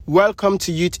Welcome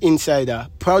to Youth Insider,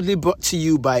 proudly brought to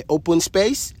you by Open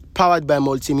Space, powered by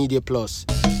Multimedia Plus.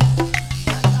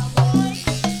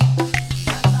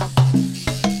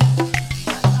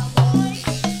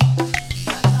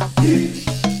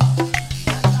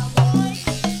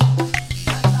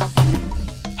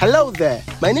 Hello there,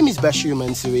 my name is Bashir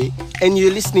Mansouri, and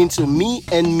you're listening to Me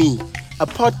and Me, a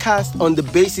podcast on the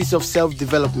basis of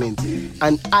self-development,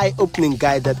 an eye-opening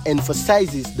guide that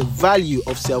emphasizes the value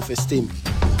of self-esteem.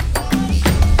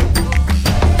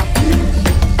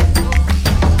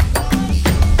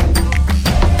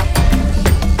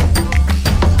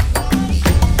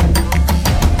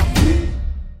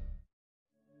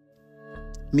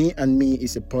 Me and Me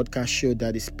is a podcast show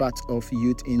that is part of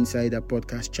Youth Insider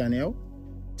podcast channel.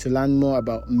 To learn more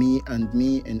about Me and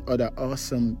Me and other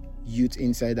awesome Youth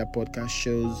Insider podcast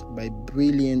shows by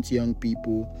brilliant young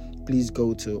people, please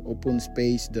go to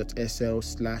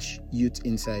openspace.sl/Youth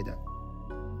Insider.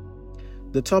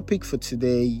 The topic for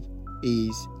today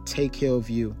is take care of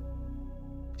you.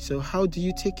 So how do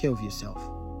you take care of yourself?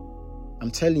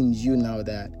 I'm telling you now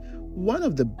that one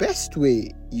of the best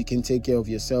way you can take care of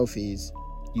yourself is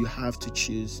you have to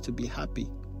choose to be happy,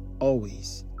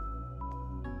 always.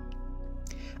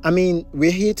 I mean, we're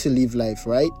here to live life,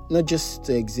 right? Not just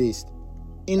to exist.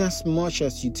 In as much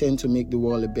as you tend to make the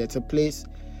world a better place,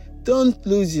 don't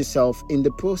lose yourself in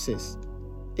the process.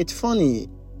 It's funny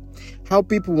how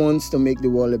people want to make the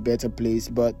world a better place,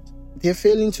 but they're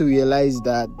failing to realize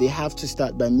that they have to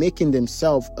start by making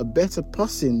themselves a better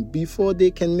person before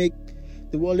they can make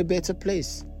the world a better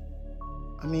place.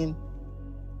 I mean,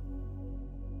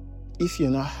 if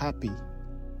you're not happy,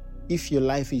 if your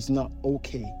life is not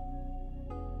okay,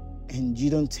 and you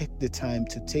don't take the time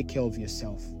to take care of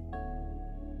yourself,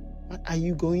 what are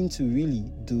you going to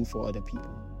really do for other people?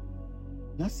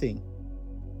 Nothing.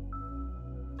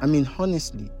 I mean,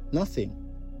 honestly, nothing.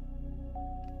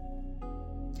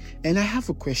 And I have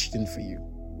a question for you.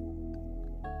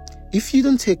 If you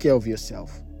don't take care of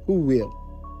yourself, who will?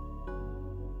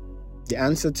 The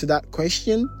answer to that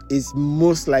question is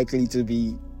most likely to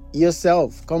be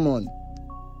yourself. Come on.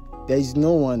 There is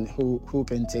no one who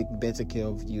can take better care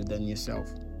of you than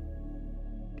yourself.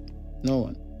 No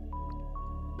one.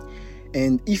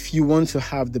 And if you want to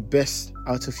have the best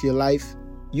out of your life,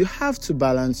 you have to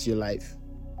balance your life.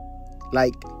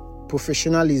 Like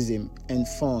professionalism and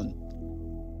fun.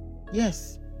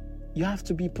 Yes, you have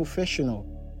to be professional.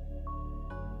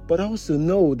 But also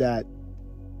know that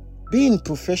being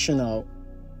professional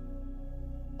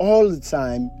all the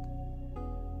time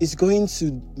is going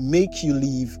to make you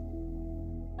live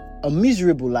a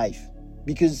miserable life,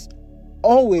 because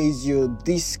always you're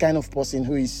this kind of person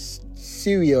who is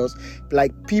serious.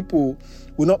 Like, people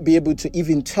will not be able to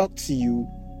even talk to you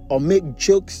or make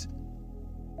jokes,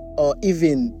 or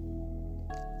even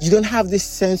you don't have this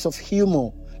sense of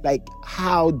humor. Like,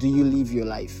 how do you live your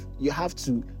life? You have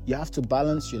to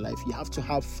balance your life. You have to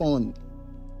have fun.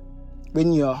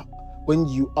 When you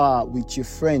are with your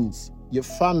friends, your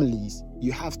families,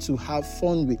 you have to have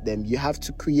fun with them. You have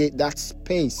to create that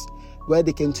space where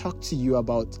they can talk to you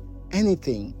about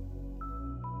anything.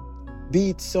 Be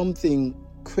it something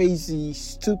crazy,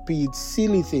 stupid,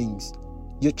 silly things.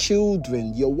 Your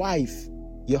children, your wife,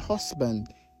 your husband,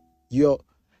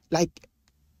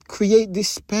 create this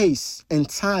space and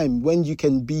time when you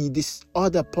can be this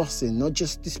other person, not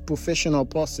just this professional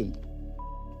person.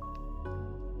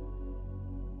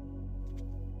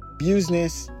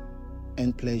 Business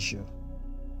and pleasure.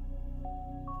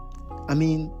 I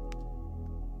mean,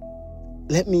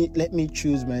 let me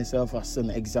choose myself as an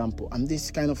example. I'm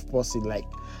this kind of person, like,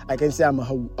 I can say I'm a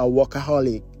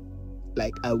workaholic.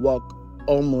 Like, I work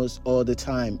almost all the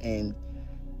time, and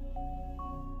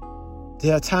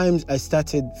there are times I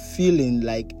started feeling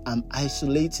like I'm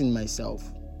isolating myself.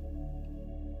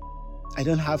 I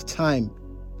don't have time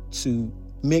to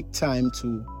make time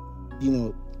to,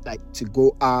 to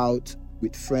go out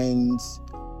with friends.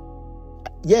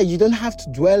 Yeah, you don't have to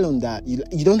dwell on that.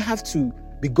 You don't have to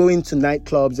be going to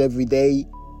nightclubs every day.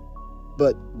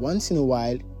 But once in a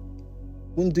while,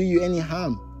 won't do you any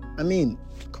harm. I mean,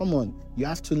 come on. You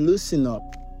have to loosen up.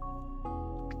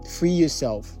 Free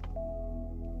yourself.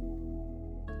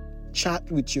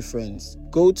 Chat with your friends.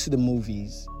 Go to the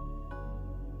movies.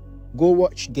 Go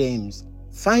watch games.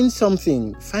 Find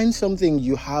something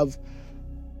you have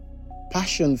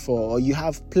passion for, or you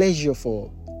have pleasure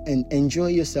for, and enjoy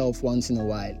yourself once in a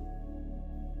while.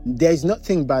 There's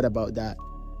nothing bad about that.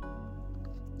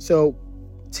 So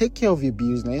take care of your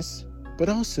business, but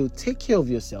also take care of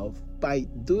yourself by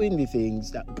doing the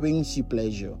things that brings you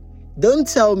pleasure. Don't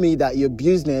tell me that your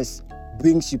business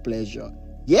brings you pleasure.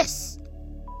 Yes,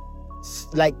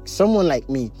 like someone like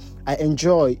me, I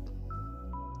enjoy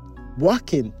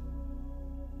working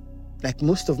like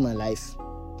most of my life.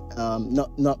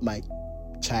 Not my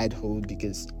childhood,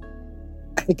 because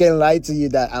I can lie to you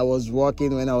that I was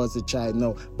working when I was a child.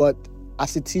 No, but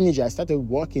as a teenager, I started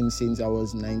working since I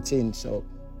was 19. So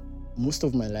most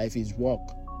of my life is work.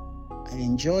 I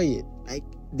enjoy it. Like,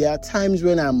 there are times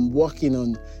when I'm working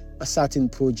on a certain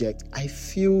project, I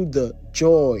feel the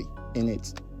joy in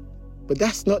it. But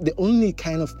that's not the only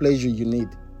kind of pleasure you need.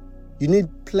 You need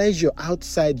pleasure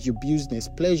outside your business,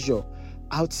 pleasure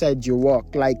outside your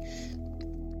work. Like,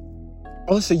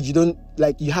 also,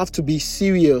 you have to be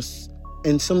serious,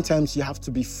 and sometimes you have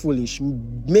to be foolish.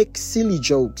 Make silly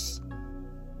jokes.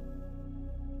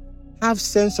 Have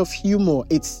sense of humor.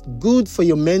 It's good for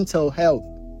your mental health.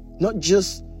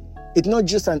 It's not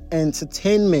just an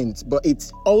entertainment, but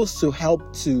it's also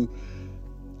help to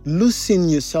loosen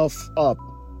yourself up.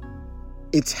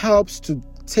 It helps to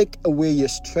take away your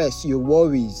stress, your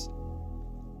worries.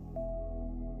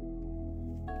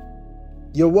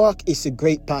 Your work is a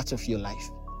great part of your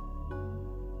life.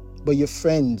 But your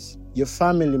friends, your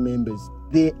family members,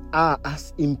 they are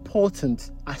as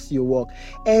important as your work.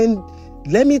 And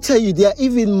let me tell you, they are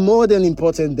even more than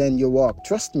important than your work.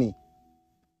 Trust me.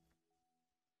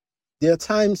 There are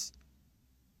times,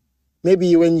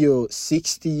 maybe when you're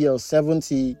 60 or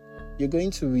 70, you're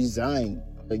going to resign,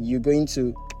 or you're going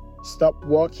to stop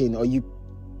working, or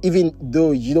even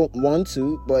though you don't want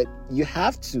to, but you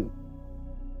have to.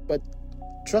 But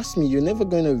trust me, you're never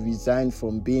going to resign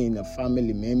from being a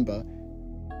family member.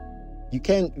 You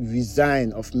can't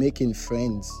resign of making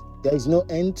friends. There is no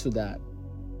end to that.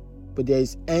 But there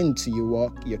is end to your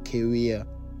work, your career.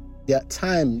 There are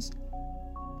times,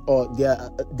 or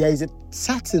there is a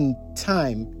certain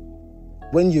time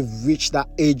when you've reached that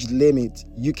age limit,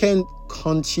 you can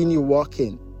continue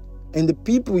working. And the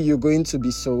people you're going to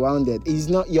be surrounded is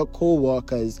not your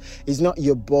co-workers, it's not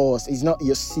your boss, it's not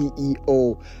your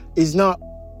CEO, it's not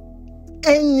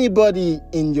anybody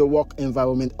in your work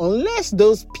environment, unless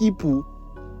those people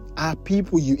are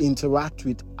people you interact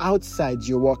with outside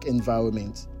your work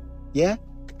environment. Yeah?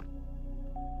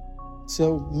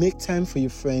 So make time for your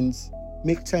friends,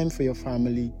 make time for your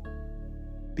family,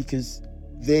 because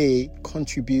they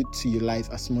contribute to your life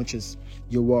as much as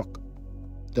your work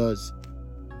does.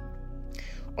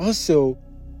 Also,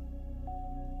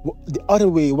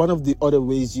 one of the other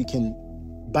ways you can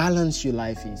balance your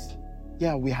life is,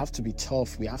 we have to be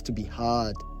tough, we have to be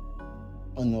hard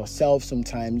on ourselves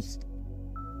sometimes,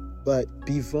 but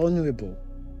be vulnerable.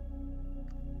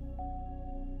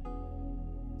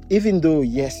 Even though,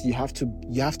 yes, you have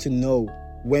to know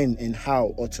when and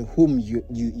how, or to whom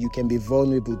you can be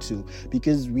vulnerable to,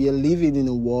 because we are living in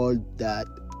a world that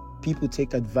people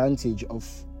take advantage of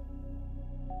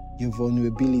your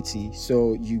vulnerability.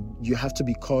 So you have to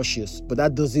be cautious, but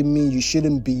that doesn't mean you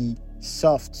shouldn't be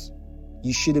soft.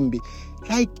 You shouldn't be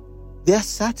like, there are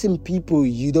certain people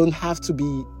you don't have to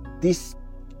be this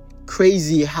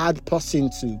crazy hard person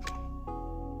to.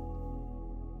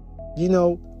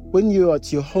 When you're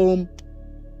at your home,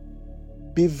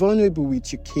 be vulnerable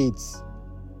with your kids.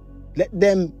 Let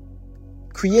them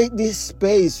create this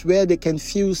space where they can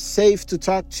feel safe to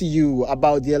talk to you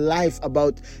about their life,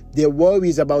 about their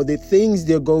worries, about the things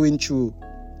they're going through.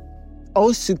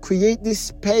 Also, create this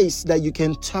space that you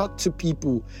can talk to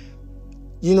people,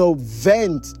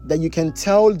 vent, that you can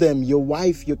tell them, your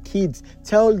wife, your kids,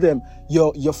 tell them,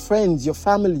 your friends, your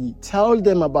family, tell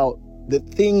them about the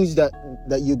things that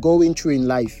you're going through in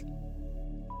life.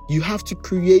 You have to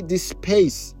create this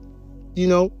space. You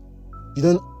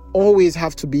don't always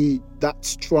have to be that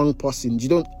strong person. You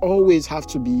don't always have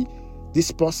to be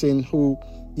this person who,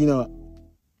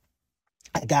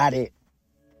 I got it.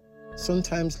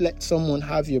 Sometimes let someone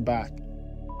have your back.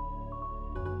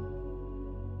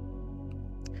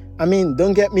 I mean,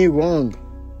 don't get me wrong.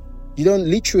 You don't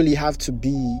literally have to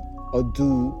be or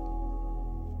do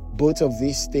both of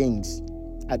these things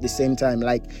at the same time.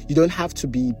 Like, you don't have to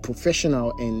be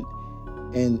professional and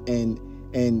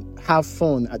have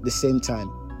fun at the same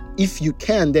time. If you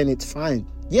can, then it's fine.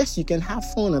 Yes, you can have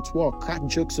fun at work, crack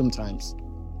jokes sometimes.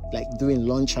 Like during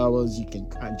lunch hours, you can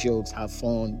crack jokes, have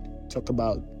fun, talk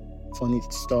about funny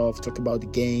stuff, talk about the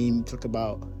game, talk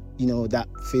about, that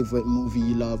favorite movie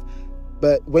you love.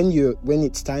 But when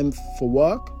it's time for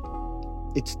work,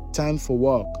 it's time for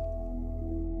work.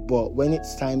 But when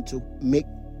it's time to make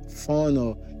fun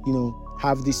or,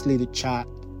 have this little chat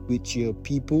with your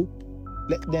people,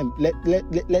 let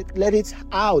it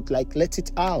out. Like, let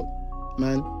it out,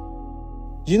 man.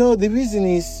 The reason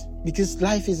is because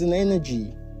life is an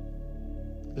energy.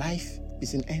 Life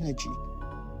is an energy.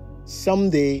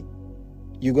 Someday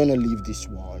you're going to leave this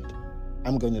world.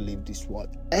 I'm going to leave this world.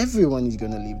 Everyone is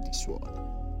going to leave this world.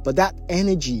 But that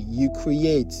energy you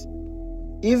create,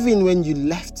 even when you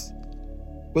left,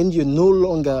 when you're no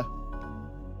longer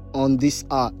on this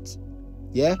earth,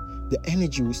 yeah, the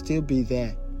energy will still be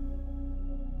there.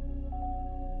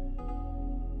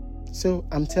 So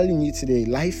I'm telling you today,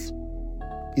 life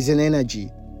is an energy.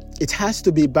 It has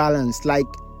to be balanced like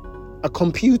a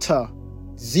computer,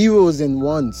 zeros and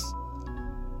ones.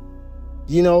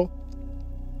 You know,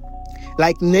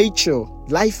 like nature,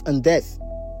 life and death.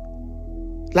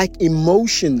 Like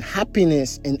emotion,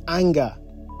 happiness and anger.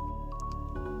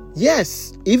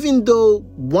 Yes, even though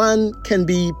one can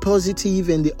be positive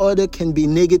and the other can be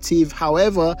negative,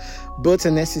 however, both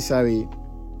are necessary.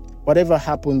 Whatever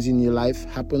happens in your life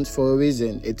happens for a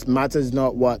reason. It matters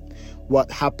not what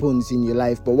happens in your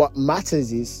life, but what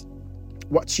matters is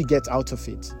what you get out of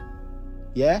it.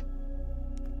 Yeah?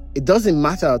 It doesn't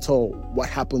matter at all what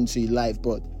happens to your life,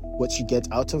 but what you get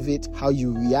out of it, how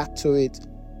you react to it,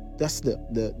 that's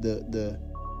the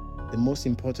most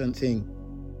important thing.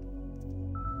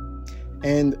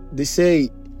 And they say,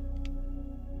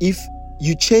 if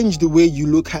you change the way you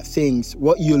look at things,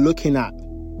 what you're looking at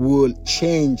will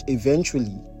change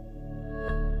eventually.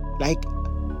 Like,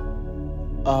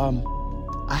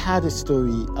 I had a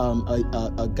story,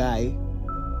 a guy,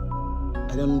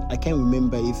 I can't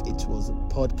remember if it was a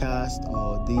podcast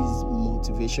or this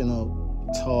motivational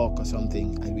talk or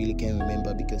something. I really can't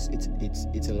remember because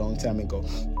it's a long time ago.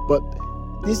 But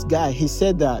this guy, he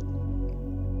said that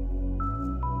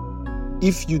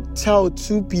if you tell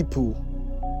two people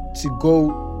to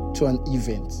go to an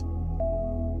event,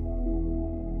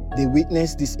 they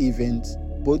witness this event,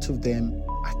 both of them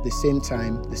at the same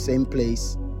time, the same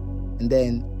place, and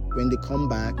then when they come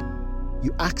back,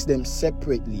 you ask them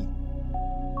separately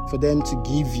for them to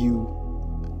give you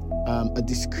a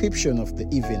description of the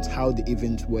event, how the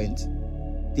event went.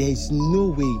 There is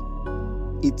no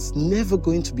way, it's never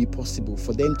going to be possible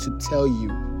for them to tell you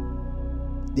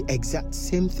the exact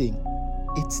same thing.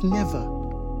 It's never.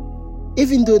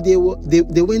 Even though they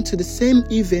went to the same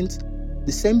event,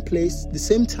 the same place, the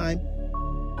same time,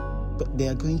 but they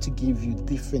are going to give you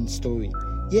different story.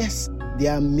 Yes,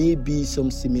 there may be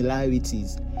some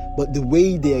similarities, but the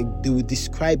way they will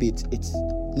describe it, it's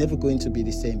never going to be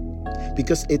the same,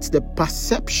 because it's the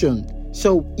perception.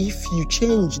 So if you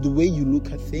change the way you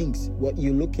look at things, what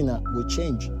you're looking at will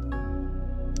change.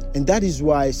 And that is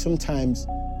why sometimes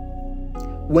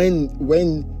when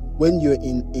you're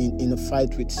in a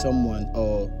fight with someone,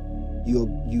 or you're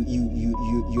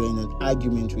in an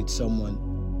argument with someone,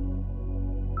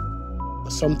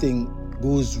 something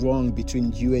goes wrong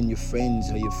between you and your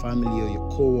friends or your family or your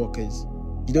co-workers,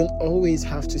 you don't always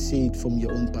have to see it from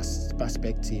your own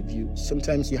perspective.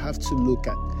 Sometimes you have to look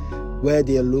at where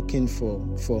they're looking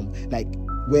from, like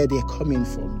where they're coming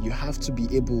from. You have to be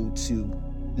able to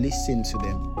listen to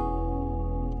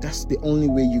them. That's the only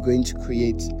way you're going to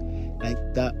create like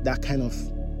that kind of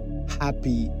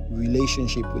happy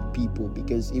relationship with people.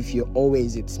 Because if you're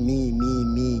always, it's me,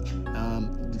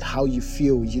 how you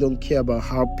feel, you don't care about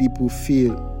how people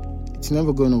feel, it's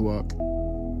never going to work.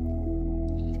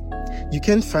 You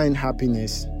can't find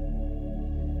happiness.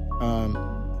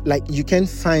 You can't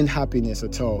find happiness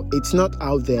at all. It's not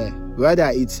out there. Rather,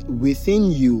 it's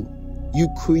within you. You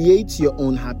create your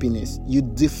own happiness. You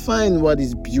define what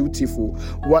is beautiful,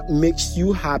 what makes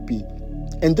you happy.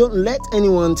 And don't let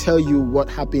anyone tell you what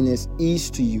happiness is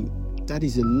to you. That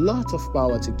is a lot of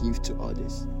power to give to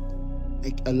others.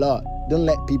 Like a lot. Don't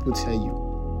let people tell you.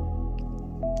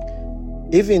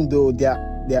 Even though there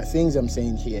are things I'm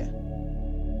saying here,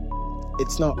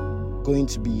 it's not going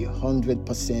to be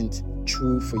 100%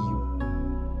 true for you.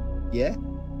 Yeah?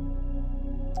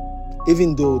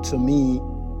 Even though to me,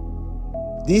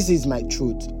 this is my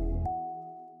truth.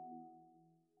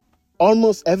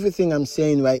 Almost everything I'm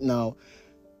saying right now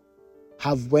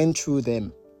have went through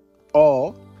them,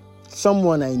 or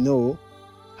someone I know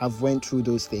have went through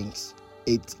those things.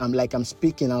 I'm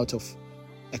speaking out of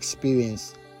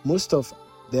experience. Most of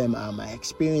them are my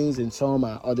experience and some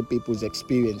are other people's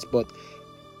experience, but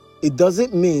it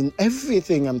doesn't mean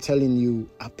everything I'm telling you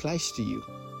applies to you.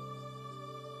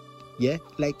 Yeah,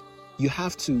 like you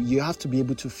have to be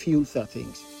able to filter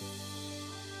things.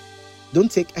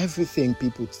 Don't take everything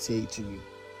people say to you.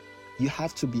 You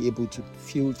have to be able to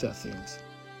filter things.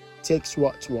 Take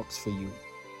what works for you.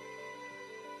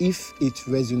 If it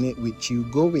resonates with you,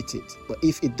 go with it. But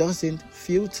if it doesn't,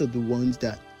 filter the ones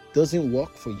that doesn't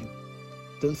work for you.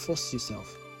 Don't force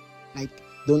yourself.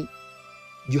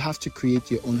 You have to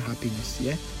create your own happiness,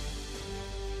 yeah?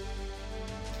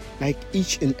 Like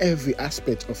each and every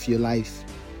aspect of your life,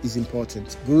 is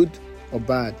important, good or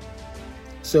bad.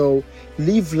 So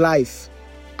live life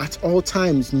at all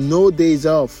times, no days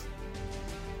off.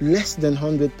 Less than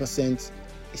 100%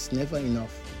 is never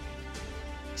enough.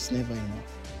 It's never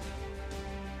enough.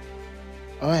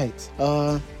 All right.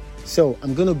 So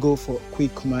I'm going to go for a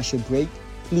quick commercial break.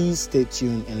 Please stay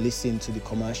tuned and listen to the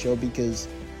commercial because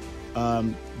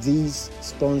these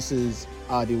sponsors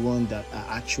are the ones that are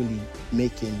actually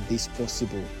making this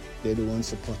possible. They're the ones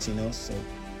supporting us. So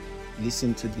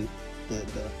listen to the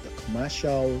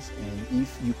commercials, and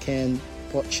if you can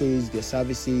purchase their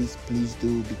services, please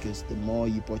do, because the more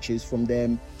you purchase from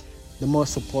them, the more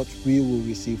support we will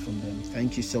receive from them.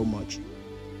 Thank you so much.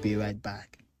 Be right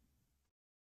back.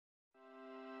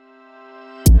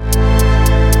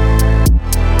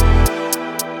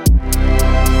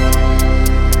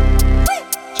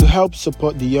 To help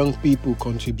support the young people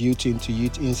contributing to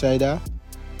Youth Insider,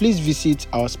 please visit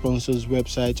our sponsor's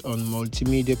website on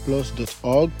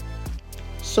multimediaplus.org.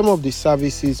 Some of the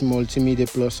services Multimedia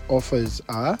Plus offers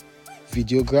are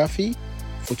videography,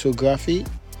 photography,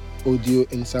 audio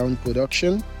and sound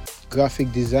production,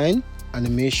 graphic design,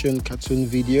 animation, cartoon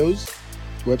videos,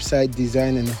 website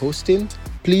design and hosting.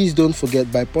 Please don't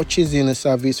forget, by purchasing a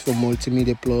service from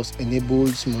Multimedia Plus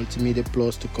enables Multimedia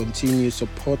Plus to continue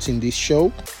supporting this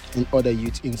show and other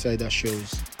Youth Insider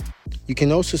shows. You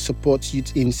can also support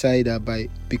Youth Insider by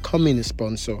becoming a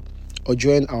sponsor or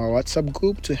join our WhatsApp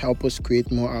group to help us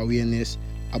create more awareness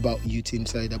about Youth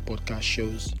Insider podcast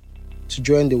shows. To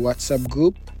join the WhatsApp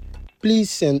group,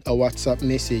 please send a WhatsApp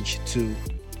message to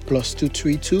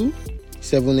 +232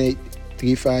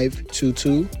 7835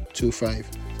 2225.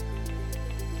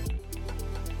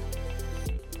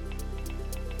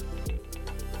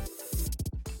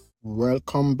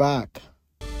 Welcome back.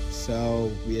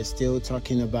 So we are still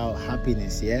talking about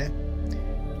happiness, yeah?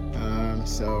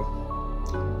 So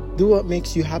do what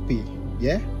makes you happy,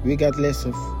 yeah? Regardless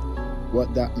of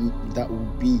what that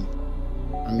would be.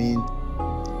 I mean,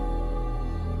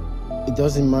 it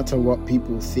doesn't matter what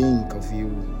people think of you,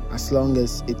 as long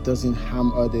as it doesn't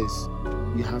harm others.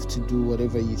 You have to do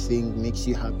whatever you think makes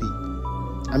you happy.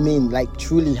 I mean, like,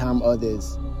 truly harm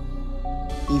others.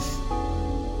 If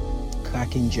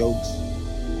cracking jokes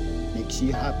makes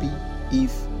you happy,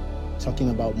 if talking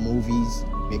about movies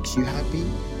makes you happy,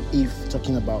 if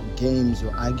talking about games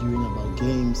or arguing about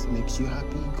games makes you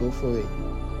happy, go for it.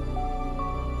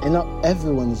 And not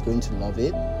everyone is going to love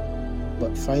it,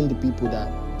 but find the people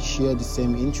that share the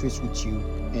same interests with you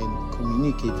and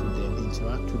communicate with them,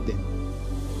 interact with them.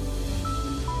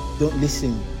 Don't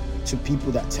listen to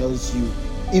people that tells you,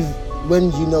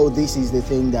 when you know this is the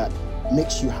thing that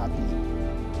makes you happy.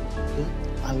 Don't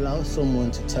allow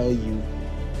someone to tell you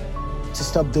to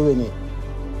stop doing it.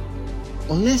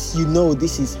 Unless you know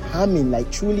this is harming,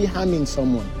 like truly harming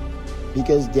someone.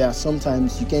 Because there are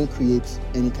sometimes you can create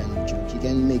any kind of joke. You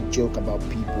can make joke about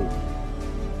people.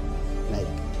 Like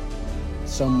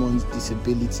someone's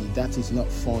disability. That is not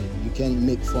fun. You can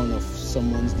make fun of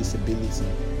someone's disability.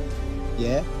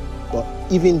 Yeah? But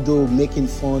even though making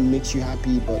fun makes you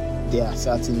happy, but there are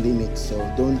certain limits. So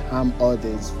don't harm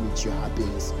others with your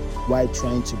happiness. While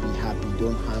trying to be happy,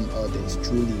 don't harm others.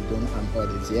 Truly, don't harm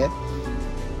others, yeah?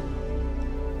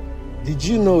 Did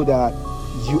you know that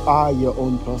you are your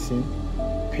own person?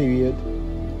 Period.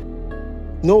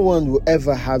 No one will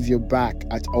ever have your back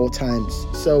at all times.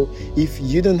 So if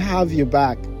you don't have your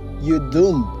back, you're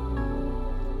doomed.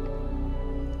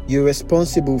 You're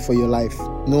responsible for your life,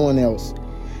 no one else.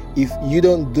 If you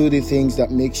don't do the things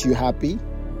that makes you happy,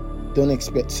 don't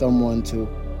expect someone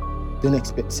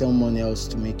else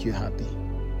to make you happy.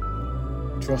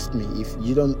 Trust me, if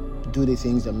you don't do the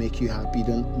things that make you happy,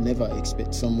 don't never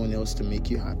expect someone else to make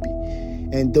you happy.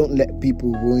 And don't let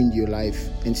people ruin your life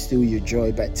and steal your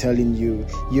joy by telling you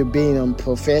you're being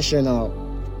unprofessional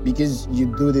because you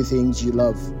do the things you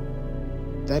love.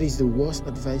 That is the worst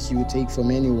advice you would take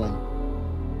from anyone.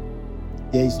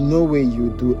 There is no way you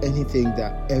would do anything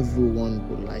that everyone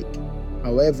would like.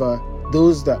 However,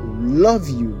 those that love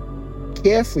you,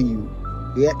 care for you,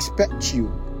 respect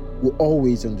you, will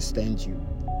always understand you.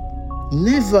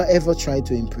 Never ever try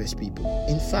to impress people.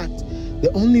 In fact,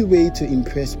 the only way to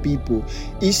impress people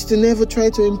is to never try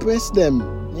to impress them.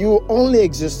 You will only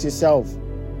exhaust yourself.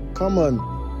 Come on.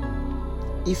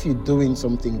 If you're doing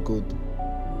something good,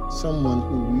 someone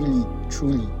who really,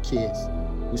 truly cares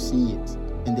will see it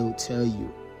and they will tell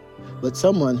you. But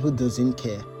someone who doesn't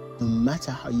care, no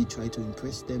matter how you try to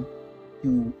impress them,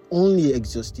 you only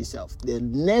exhaust yourself. They're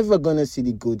never gonna see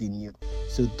the good in you.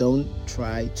 So don't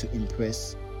try to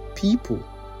impress people.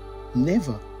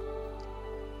 Never.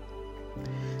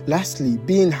 Lastly,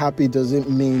 being happy doesn't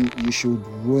mean you should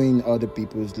ruin other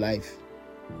people's life.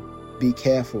 Be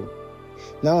careful.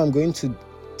 Now I'm going to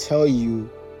tell you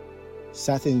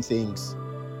certain things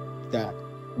that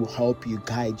will help you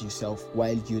guide yourself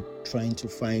while you're trying to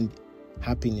find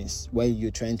happiness, while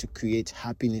you're trying to create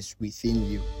happiness within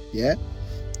you. Yeah?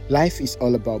 Life is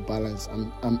all about balance.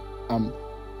 I'm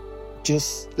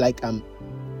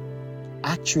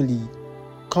actually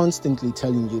constantly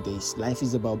telling you this. Life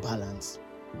is about balance.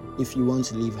 If you want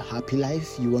to live a happy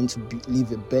life, you want to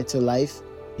live a better life,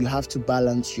 you have to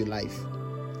balance your life.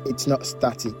 It's not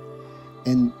static.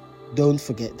 And don't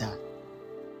forget that.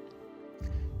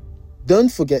 Don't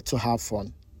forget to have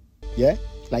fun. Yeah?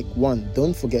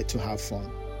 Don't forget to have fun.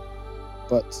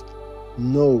 But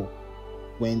know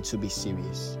when to be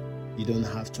serious. You don't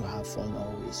have to have fun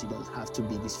always. You don't have to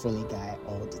be this funny guy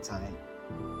all the time.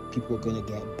 People are going to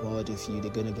get bored of you.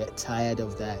 They're going to get tired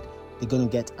of that. They're going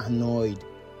to get annoyed.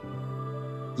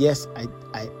 Yes,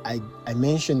 I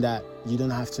mentioned that you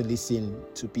don't have to listen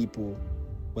to people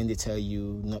when they tell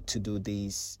you not to do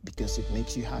this because it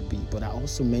makes you happy. But I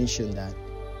also mentioned that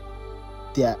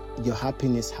your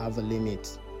happiness have a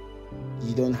limit.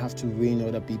 You don't have to ruin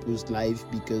other people's life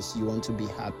because you want to be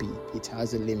happy. It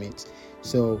has a limit.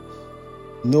 So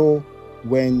know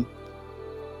when,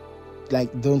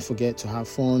 don't forget to have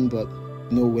fun, but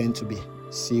know when to be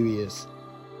serious.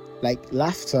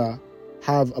 Laughter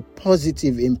have a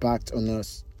positive impact on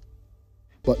us,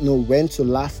 but know when to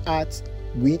laugh at,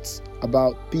 with,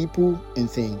 about people and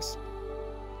things.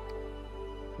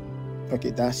 Okay,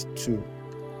 that's 2.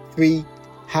 3,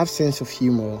 have sense of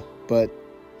humor, but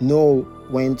know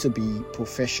when to be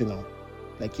professional.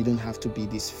 You don't have to be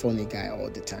this funny guy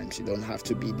all the time. You don't have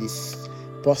to be this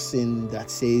person that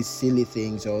says silly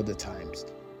things all the times.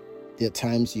 There are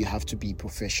times you have to be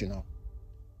professional.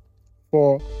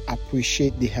 4,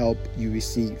 appreciate the help you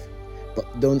receive,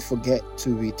 but don't forget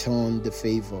to return the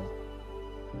favor.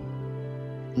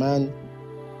 Man,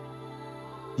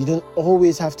 you don't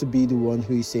always have to be the one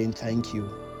who is saying thank you.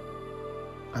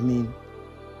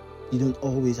 You don't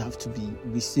always have to be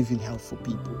receiving help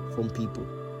from people.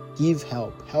 Give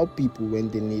help people when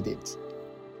they need it.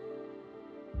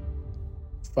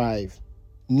 5,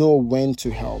 know when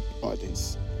to help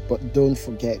others, but don't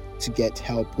forget to get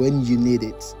help when you need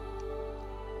it.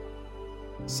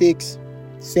 6,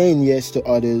 saying yes to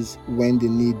others when they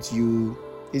need you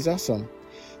is awesome,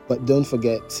 but don't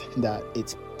forget that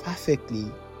it's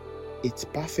perfectly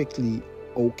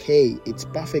okay. It's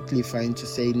perfectly fine to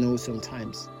say no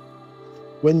sometimes.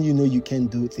 When you know you can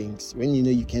do things, when you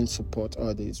know you can support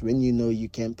others, when you know you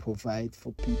can provide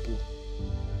for people,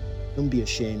 don't be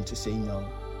ashamed to say no.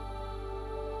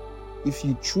 If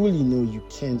you truly know you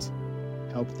can't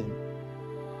help them,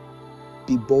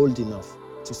 be bold enough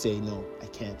to say no, I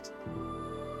can't.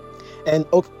 And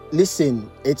listen,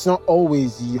 it's not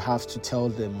always you have to tell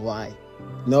them why.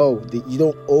 No, you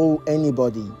don't owe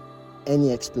anybody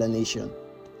any explanation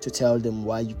to tell them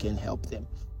why you can help them.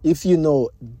 If you know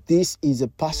this is a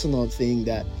personal thing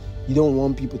that you don't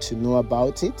want people to know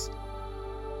about it,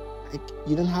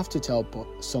 you don't have to tell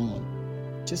someone.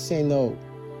 Just say no.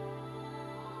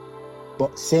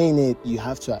 But saying it, you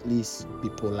have to at least be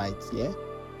polite, yeah?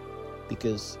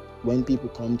 Because when people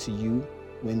come to you,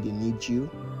 when they need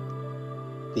you,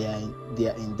 they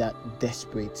are in that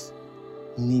desperate,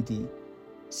 needy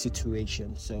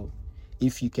situation. So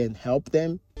if you can help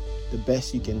them, the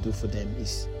best you can do for them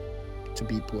is to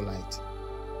be polite.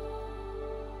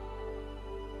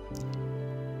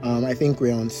 I think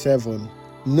we're on 7.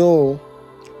 Know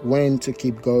when to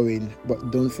keep going,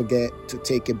 but don't forget to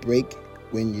take a break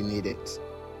when you need it.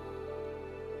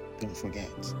 Don't forget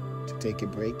to take a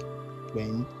break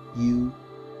when you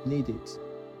need it.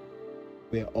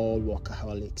 We're all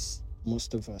workaholics,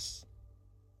 most of us,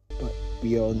 but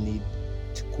we all need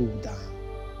to cool down.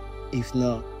 If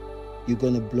not, you're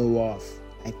gonna blow off.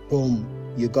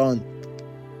 Boom, you're gone.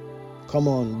 Come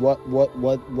on,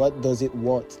 what does it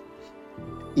worth?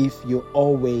 If you're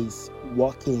always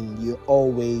working, you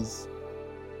always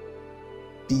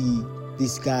be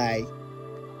this guy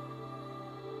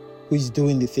who's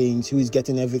doing the things, who's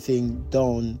getting everything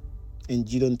done, and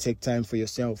you don't take time for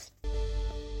yourself.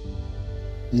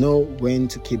 Know when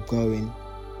to keep going,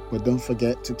 but don't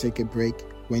forget to take a break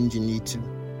when you need to.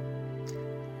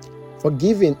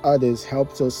 Forgiving others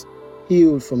helps us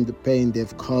heal from the pain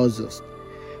they've caused us,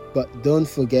 but don't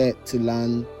forget to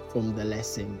learn from the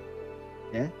lesson.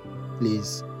 Yeah?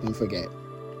 Please don't forget.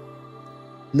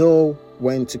 Know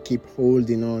when to keep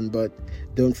holding on, but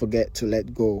don't forget to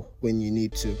let go when you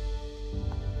need to.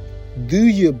 Do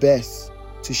your best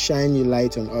to shine your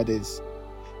light on others,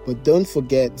 But don't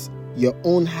forget, your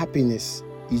own happiness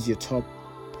is your top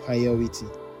priority,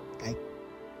 like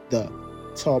the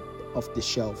top of the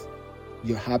shelf.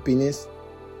 Your happiness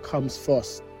comes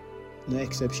first, no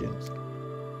exceptions.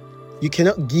 You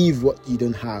cannot give what you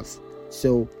don't have.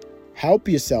 So help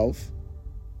yourself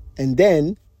and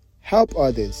then help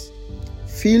others.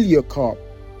 Fill your cup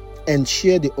and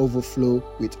share the overflow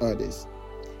with others.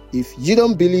 If you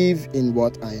don't believe in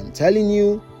what I am telling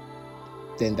you,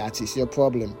 then that is your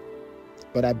problem.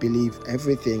 But I believe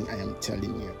everything I am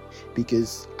telling you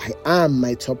because I am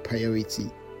my top priority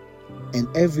and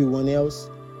everyone else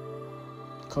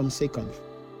comes second.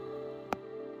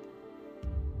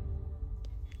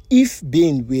 If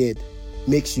being weird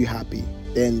makes you happy,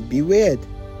 then be weird.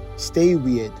 Stay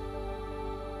weird.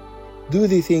 Do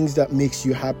the things that makes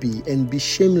you happy and be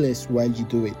shameless while you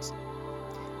do it.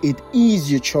 It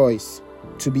is your choice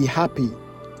to be happy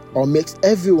or makes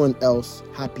everyone else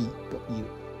happy but you.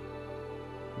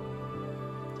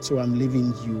 So I'm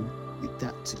leaving you with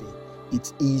that today.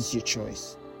 It is your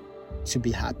choice to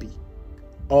be happy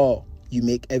or you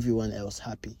make everyone else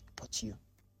happy but you.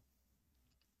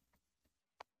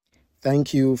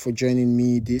 Thank you for joining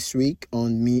me this week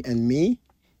on Me and Me,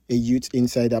 a Youth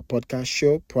Insider podcast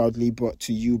show proudly brought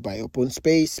to you by Open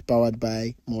Space, powered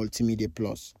by Multimedia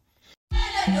Plus.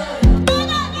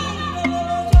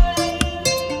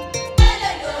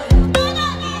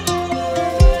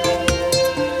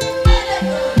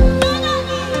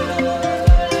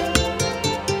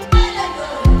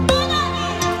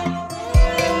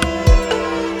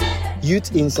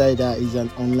 Youth Insider is an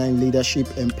online leadership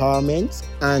empowerment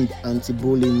and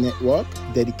anti-bullying network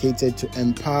dedicated to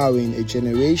empowering a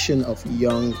generation of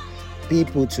young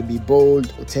people to be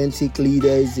bold, authentic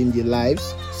leaders in their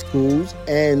lives, schools,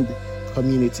 and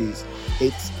communities.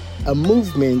 It's a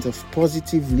movement of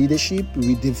positive leadership.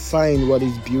 We define what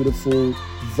is beautiful,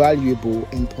 valuable,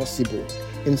 and possible,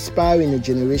 inspiring a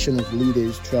generation of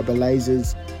leaders,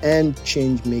 trailblazers, and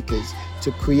change makers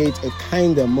to create a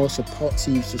kinder, more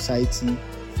supportive society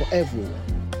for everyone.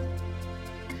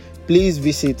 Please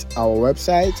visit our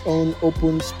website on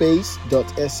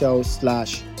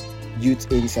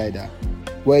openspace.sl/youthinsider,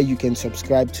 where you can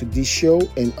subscribe to this show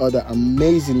and other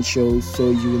amazing shows so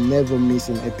you will never miss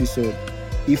an episode.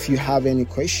 If you have any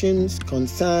questions,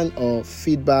 concern, or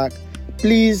feedback,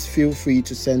 please feel free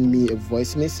to send me a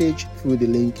voice message through the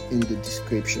link in the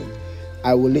description.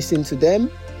 I will listen to them,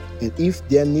 and if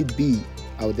there need be,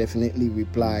 I will definitely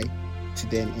reply to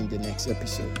them in the next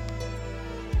episode.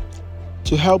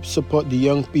 To help support the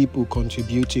young people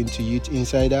contributing to Youth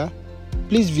Insider,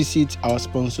 please visit our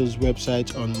sponsors'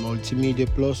 website on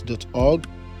multimediaplus.org.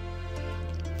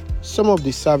 Some of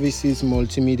the services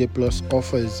Multimedia Plus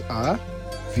offers are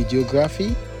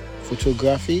videography,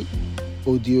 photography,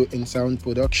 audio and sound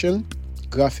production,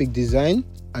 graphic design,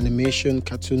 animation,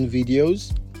 cartoon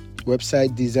videos,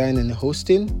 website design and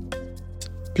hosting.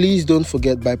 Please don't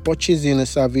forget, by purchasing a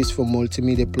service from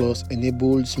Multimedia Plus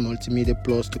enables Multimedia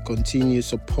Plus to continue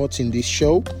supporting this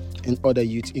show and other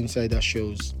Youth Insider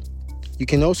shows. You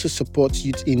can also support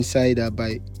Youth Insider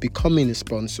by becoming a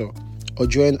sponsor or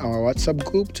join our WhatsApp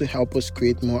group to help us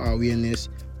create more awareness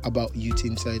about Youth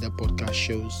Insider podcast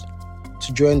shows.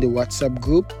 To join the WhatsApp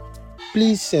group,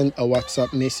 please send a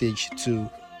WhatsApp message to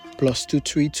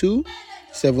 +232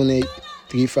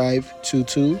 7835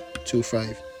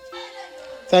 2225.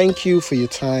 Thank you for your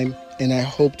time, and I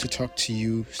hope to talk to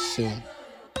you soon.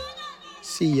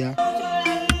 See ya.